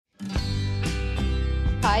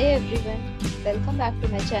Hi everyone, welcome back to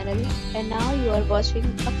my channel and now you are watching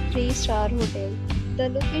a 3-star hotel. The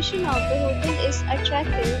location of the hotel is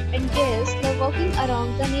attractive and guests love walking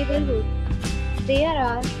around the neighborhood. There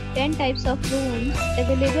are 10 types of rooms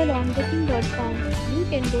available on booking.com. You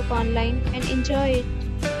can book online and enjoy it.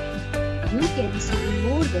 You can see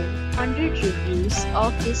more than 100 reviews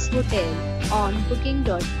of this hotel on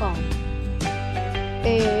booking.com.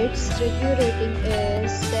 Its review rating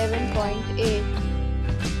is 7.8.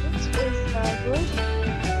 Is good.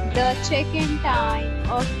 The check-in time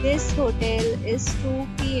of this hotel is 2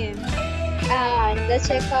 p.m. and the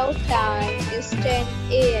checkout time is 10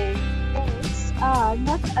 a.m. Pets are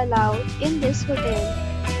not allowed in this hotel.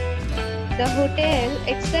 The hotel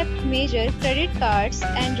accepts major credit cards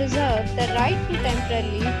and reserves the right to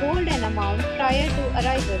temporarily hold an amount prior to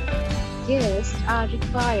arrival. Guests are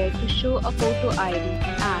required to show a photo ID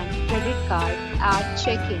and credit card at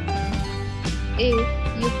check-in. If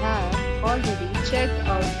you have already checked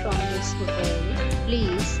out from this hotel,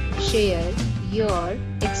 please share your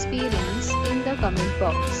experience in the comment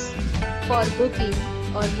box. For booking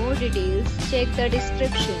or more details, check the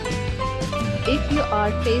description. If you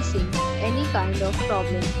are facing any kind of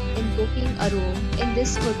problem in booking a room in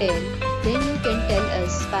this hotel, then you can tell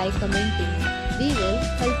us by commenting. We will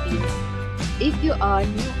help you. If you are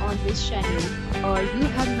new on this channel or you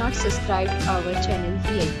have not subscribed our channel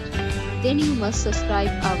yet, then you must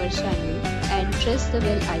subscribe our channel and press the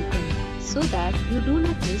bell icon so that you do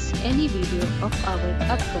not miss any video of our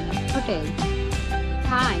upcoming hotel.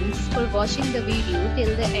 Thanks for watching the video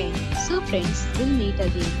till the end. So friends, we'll meet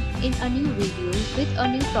again in a new video with a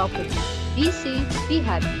new property. Be safe, be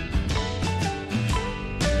happy.